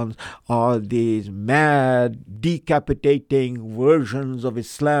Taliban are these mad, decapitating versions of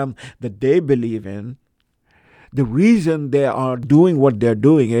Islam that they believe in, the reason they are doing what they're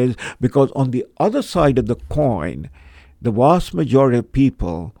doing is because on the other side of the coin, the vast majority of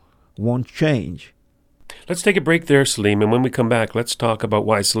people want change. Let's take a break there, Salim, and when we come back, let's talk about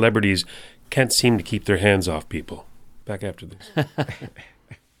why celebrities can't seem to keep their hands off people. Back after this.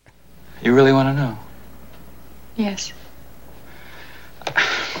 You really want to know? Yes.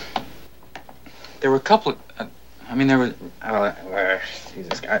 There were a couple of... there were...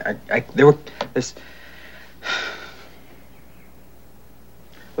 Jesus, there were... This...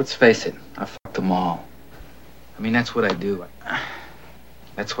 Let's face it, I fucked them all. That's what I do.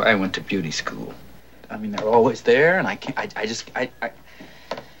 That's why I went to beauty school. They're always there, and I can't... I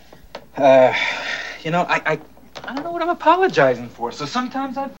don't know what I'm apologizing for, so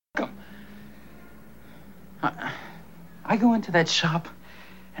sometimes I fuck them. I go into that shop,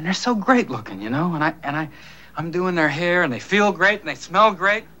 and they're so great looking, and I'm doing their hair, and they feel great, and they smell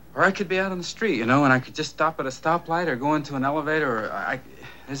great. Or I could be out on the street, and I could just stop at a stoplight or go into an elevator, or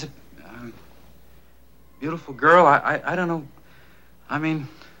there's a beautiful girl. I don't know.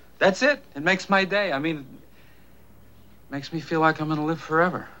 That's it. It makes my day. It makes me feel like I'm going to live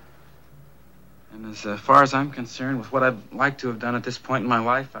forever. And as far as I'm concerned, with what I'd like to have done at this point in my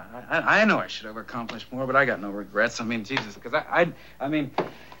life, I know I should have accomplished more, but I got no regrets. Jesus, because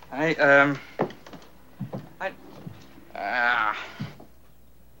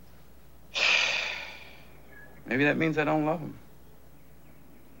maybe that means I don't love him.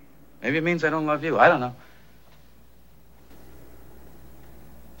 Maybe it means I don't love you. I don't know.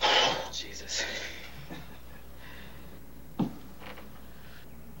 Jesus.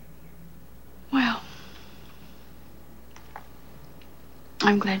 Well,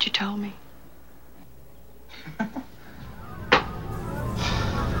 I'm glad you told me.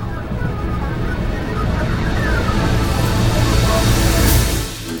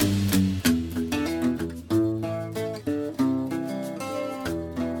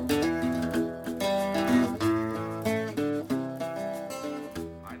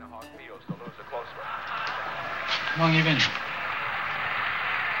 How long you been here?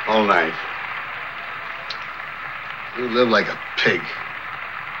 All night. You live like a pig.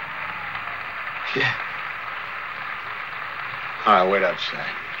 Yeah. All right, wait outside.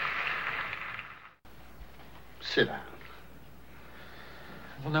 Sit down.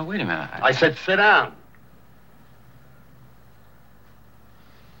 Well, now, wait a minute. I said sit down.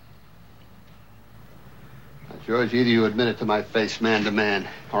 Now, George, either you admit it to my face, man to man,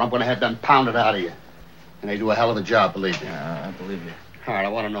 or I'm going to have them pounded out of you. And they do a hell of a job, believe me. Yeah, I believe you. All right, I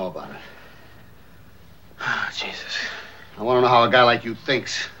want to know about it. Oh, Jesus. I want to know how a guy like you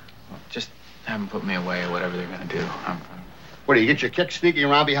thinks. Well, just have them put me away or whatever they're going to do. What, do you get your kicks sneaking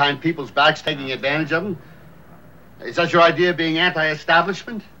around behind people's backs, taking advantage of them? Is that your idea of being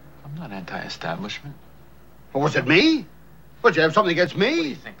anti-establishment? I'm not anti-establishment. Or was it me? What, you have something against me? What do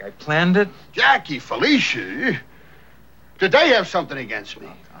you think, I planned it? Jackie, Felicia, did they have something against me?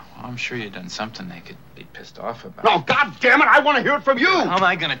 Well, I'm sure you've done something they could be pissed off about. No, God damn it, I want to hear it from you. How am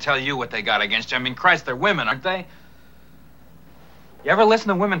I going to tell you what they got against you? Christ, they're women, aren't they? You ever listen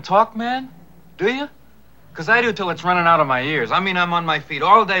to women talk, man? Do you? Because I do till it's running out of my ears. I'm on my feet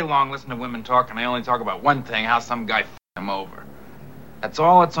all day long listening to women talk, and they only talk about one thing, how some guy f***ed them over. That's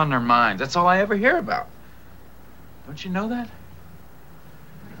all that's on their minds. That's all I ever hear about. Don't you know that?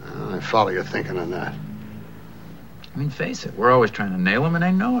 I follow your thinking on that. Face it, we're always trying to nail them, and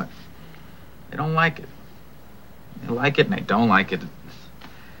they know it. They don't like it. They like it, and they don't like it.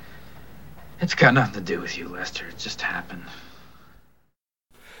 It's got nothing to do with you, Lester. It just happened.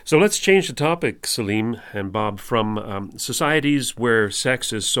 So let's change the topic, Salim and Bob, from societies where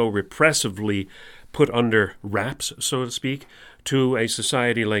sex is so repressively put under wraps, so to speak, to a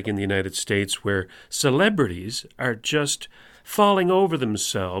society like in the United States where celebrities are just falling over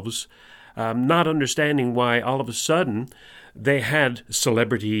themselves, not understanding why all of a sudden they had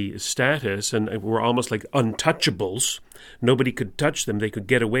celebrity status and were almost like untouchables. Nobody could touch them. They could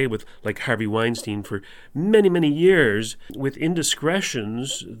get away with, like Harvey Weinstein, for many, many years with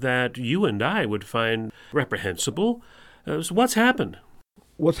indiscretions that you and I would find reprehensible. So what's happened?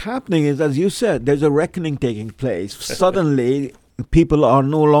 What's happening is, as you said, there's a reckoning taking place. Suddenly, people are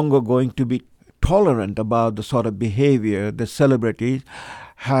no longer going to be tolerant about the sort of behavior the celebrities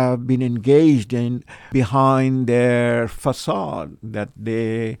have been engaged in behind their facade, that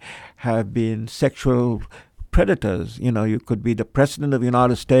they have been sexual predators. You know, you could be the president of the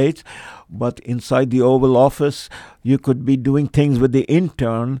United States, but inside the Oval Office, you could be doing things with the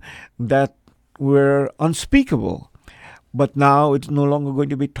intern that were unspeakable. But now it's no longer going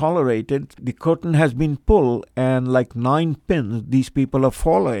to be tolerated. The curtain has been pulled, and like 9 pins, these people are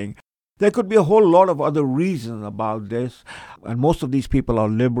following. There could be a whole lot of other reasons about this, and most of these people are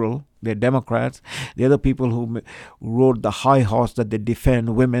liberal. They're Democrats. They're the people who rode the high horse that they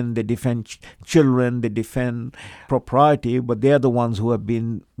defend women, they defend children, they defend propriety, but they're the ones who have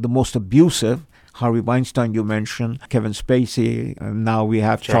been the most abusive. Harvey Weinstein, you mentioned, Kevin Spacey, and now we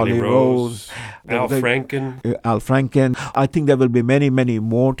have Charlie Rose, Al Franken. I think there will be many, many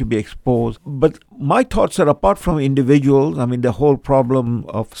more to be exposed. But my thoughts are, apart from individuals, I mean, the whole problem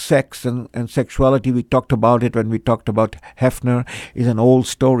of sex and sexuality, we talked about it when we talked about Hefner, is an old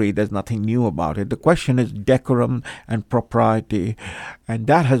story. There's nothing new about it. The question is decorum and propriety, and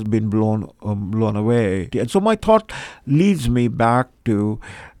that has been blown away. And so my thought leads me back to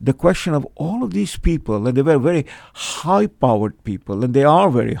the question of all of these people, and they were very high-powered people, and they are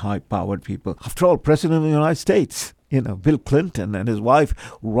very high-powered people. After all, President of the United States, Bill Clinton and his wife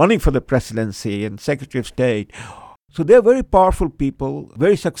running for the presidency and Secretary of State. So they're very powerful people,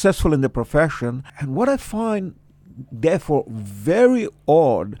 very successful in their profession. And what I find, therefore, very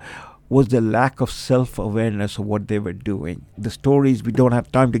odd was the lack of self-awareness of what they were doing. The stories, we don't have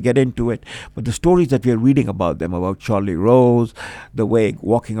time to get into it, but the stories that we are reading about them, about Charlie Rose, the way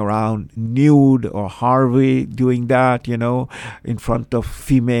walking around nude, or Harvey doing that, in front of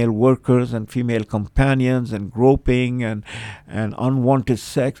female workers and female companions, and groping and unwanted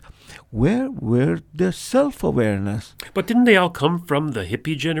sex. Where were their self-awareness? But didn't they all come from the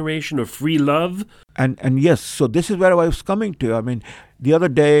hippie generation of free love? And yes, so this is where I was coming to. I mean, the other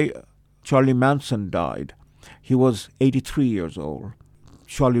day, Charlie Manson died. He was 83 years old.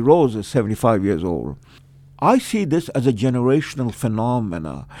 Charlie Rose is 75 years old. I see this as a generational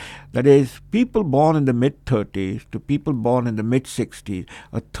phenomena. That is, people born in the mid-30s to people born in the mid-60s,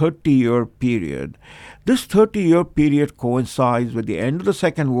 a 30-year period. This 30-year period coincides with the end of the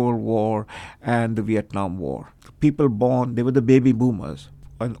Second World War and the Vietnam War. People born, they were the baby boomers,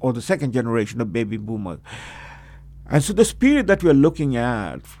 or the second generation of baby boomers. And so this period that we're looking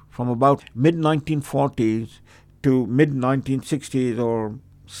at, from about mid-1940s to mid-1960s or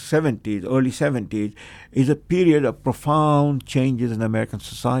 70s, early 70s, is a period of profound changes in American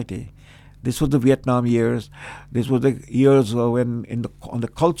society. This was the Vietnam years. This was the years when on the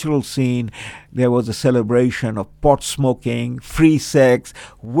cultural scene there was a celebration of pot smoking, free sex,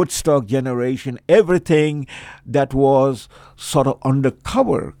 Woodstock generation. Everything that was sort of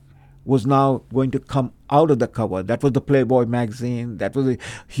undercover was now going to come out of the cover. That was the Playboy magazine. That was the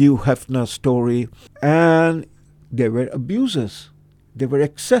Hugh Hefner story. And there were abuses. There were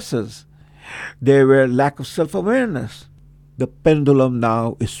excesses. There were lack of self-awareness. The pendulum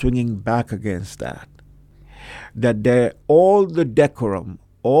now is swinging back against that. That all the decorum,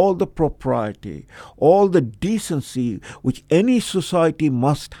 all the propriety, all the decency which any society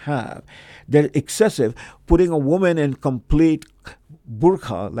must have, they're excessive. Putting a woman in complete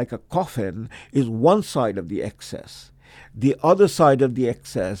burqa, like a coffin, is one side of the excess. The other side of the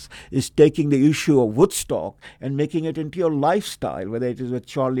excess is taking the issue of Woodstock and making it into your lifestyle, whether it is with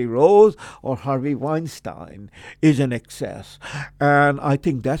Charlie Rose or Harvey Weinstein, is an excess. And I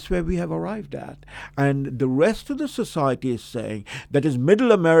think that's where we have arrived at. And the rest of the society is saying, that is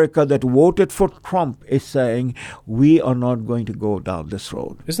middle America that voted for Trump, is saying, we are not going to go down this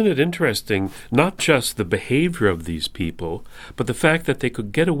road. Isn't it interesting, not just the behavior of these people, but the fact that they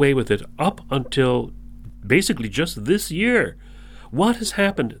could get away with it up until basically just this year. What has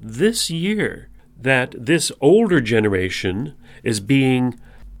happened this year that this older generation is being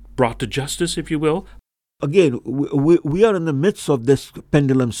brought to justice, if you will? Again, we are in the midst of this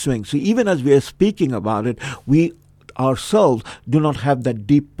pendulum swing. So even as we are speaking about it, we ourselves do not have that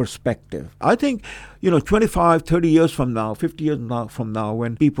deep perspective. I think, 25, 30 years from now, 50 years from now,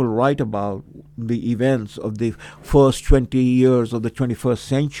 when people write about the events of the first 20 years of the 21st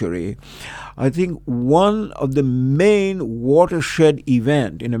century, I think one of the main watershed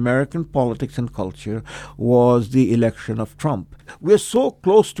event in American politics and culture was the election of Trump. We're so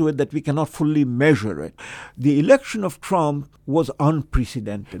close to it that we cannot fully measure it. The election of Trump was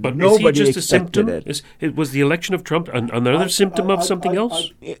unprecedented. But nobody is he just a symptom? it. Was the election of Trump another symptom of something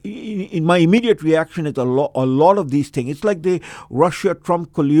else? In my immediate reaction is a lot of these things. It's like the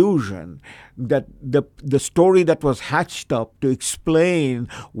Russia-Trump collusion, that the story that was hatched up to explain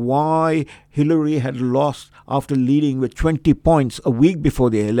why Hillary had lost after leading with 20 points a week before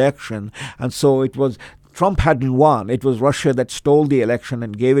the election. And so it was Trump hadn't won. It was Russia that stole the election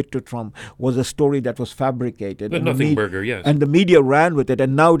and gave it to Trump, was a story that was fabricated. The nothing burger, yes. And the media ran with it.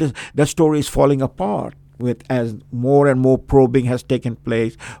 And now that story is falling apart as more and more probing has taken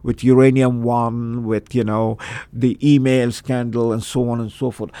place with Uranium One, with, the email scandal and so on and so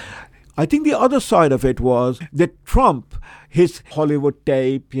forth. I think the other side of it was that Trump, his Hollywood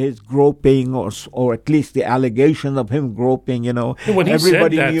tape, his groping, or at least the allegation of him groping, When he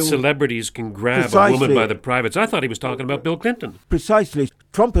everybody said that knew celebrities can grab Precisely. a woman by the privates, I thought he was talking about Bill Clinton. Precisely.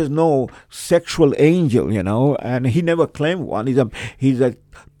 Trump is no sexual angel, and he never claimed one. He's a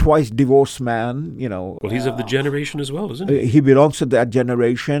twice divorced man, Well, he's of the generation as well, isn't he? He belongs to that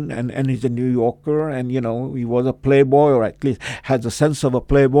generation, and he's a New Yorker, and, he was a playboy, or at least has a sense of a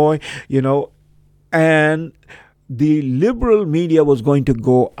playboy, and the liberal media was going to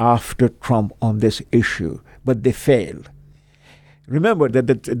go after Trump on this issue, but they failed. Remember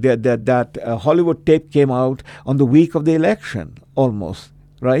that Hollywood tape came out on the week of the election, almost,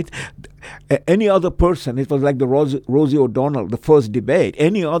 right? Any other person, it was like the Rosie O'Donnell, the first debate,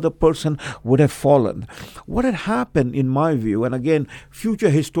 any other person would have fallen. What had happened, in my view, and again,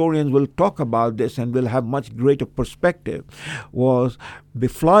 future historians will talk about this and will have much greater perspective, was the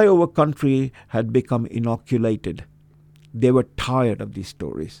flyover country had become inoculated. They were tired of these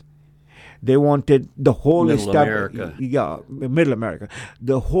stories. They wanted the whole Middle America. Middle America.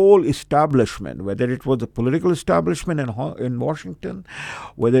 The whole establishment, whether it was the political establishment in Washington,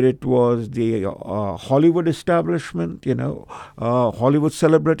 whether it was the Hollywood establishment, Hollywood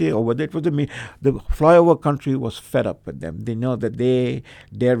celebrity, or whether it was the flyover country was fed up with them. They know that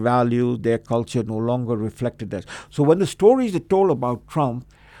their values, their culture no longer reflected that. So when the stories they told about Trump,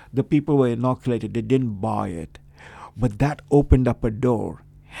 the people were inoculated. They didn't buy it. But that opened up a door.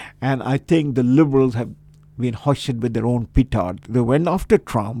 And I think the liberals have been hoisted with their own petard. They went after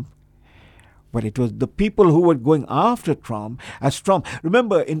Trump, but it was the people who were going after Trump as Trump.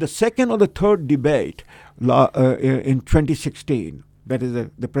 Remember, in the second or the third debate in 2016, that is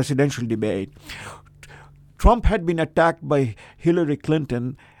the presidential debate, Trump had been attacked by Hillary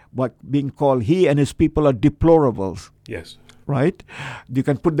Clinton by being called, he and his people are deplorables. Yes. Right? You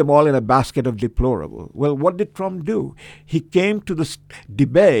can put them all in a basket of deplorable. Well, what did Trump do? He came to this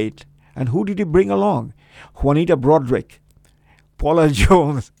debate, and who did he bring along? Juanita Broaddrick, Paula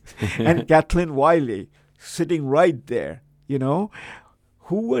Jones, and Kathleen Wiley sitting right there, Who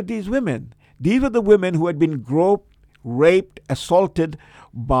were these women? These were the women who had been groped, raped, assaulted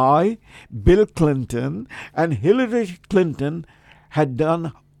by Bill Clinton, and Hillary Clinton had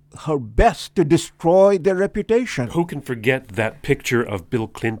done her best to destroy their reputation. Who can forget that picture of Bill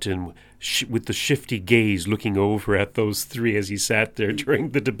Clinton with the shifty gaze looking over at those three as he sat there during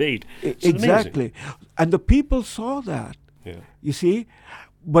the debate? It's exactly. amazing. And the people saw that. Yeah. You see?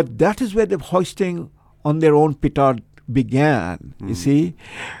 But that is where the hoisting on their own petard began. You see?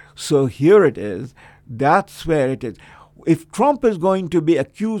 So here it is. That's where it is. If Trump is going to be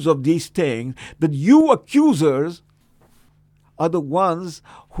accused of these things, that you accusers are the ones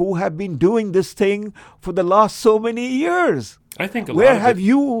who have been doing this thing for the last so many years. I think where have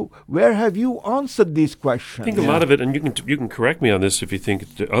you answered these questions? I think a lot of it, and you can correct me on this if you think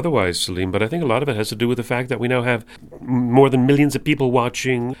otherwise, Salim, but I think a lot of it has to do with the fact that we now have more than millions of people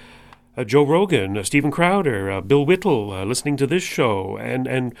watching Joe Rogan, Steven Crowder, Bill Whittle, listening to this show,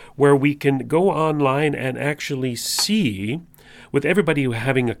 and where we can go online and actually see, with everybody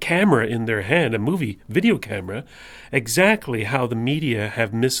having a camera in their hand, a video camera, exactly how the media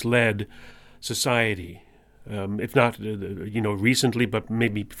have misled society, if not, recently, but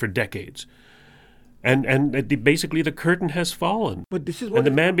maybe for decades. And basically the curtain has fallen. But this is and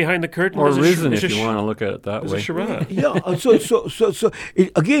the man behind the curtain or is risen, if you want to look at it that way. A charade. Yeah. So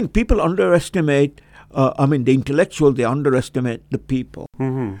again, people underestimate. The intellectual, they underestimate the people.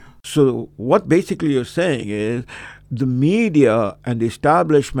 Mm-hmm. So what basically you're saying is the media and the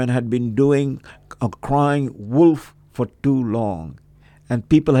establishment had been doing a crying wolf for too long. And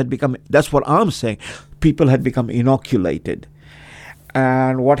people had become, that's what I'm saying, people had become inoculated.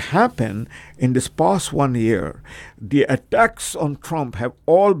 And what happened in this past 1 year, the attacks on Trump have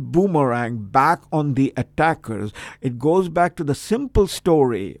all boomeranged back on the attackers. It goes back to the simple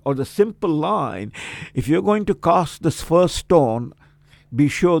story or the simple line. If you're going to cast this first stone, be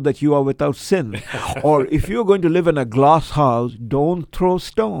sure that you are without sin. Or if you're going to live in a glass house, don't throw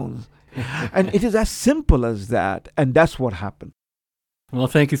stones. And it is as simple as that. And that's what happened. Well,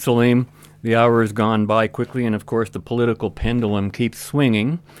 thank you, Salim. The hour has gone by quickly, and of course the political pendulum keeps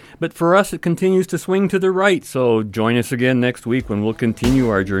swinging. But for us, it continues to swing to the right, so join us again next week when we'll continue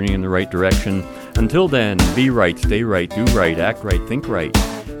our journey in the right direction. Until then, be right, stay right, do right, act right, think right,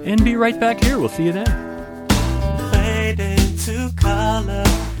 and be right back here. We'll see you then. Fade into color,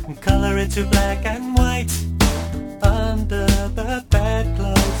 and color into black and white. Under the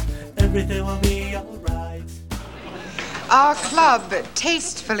bedclothes, everything will be alright. Our club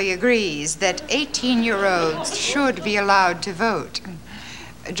tastefully agrees that 18-year-olds should be allowed to vote,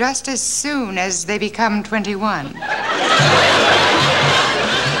 just as soon as they become 21.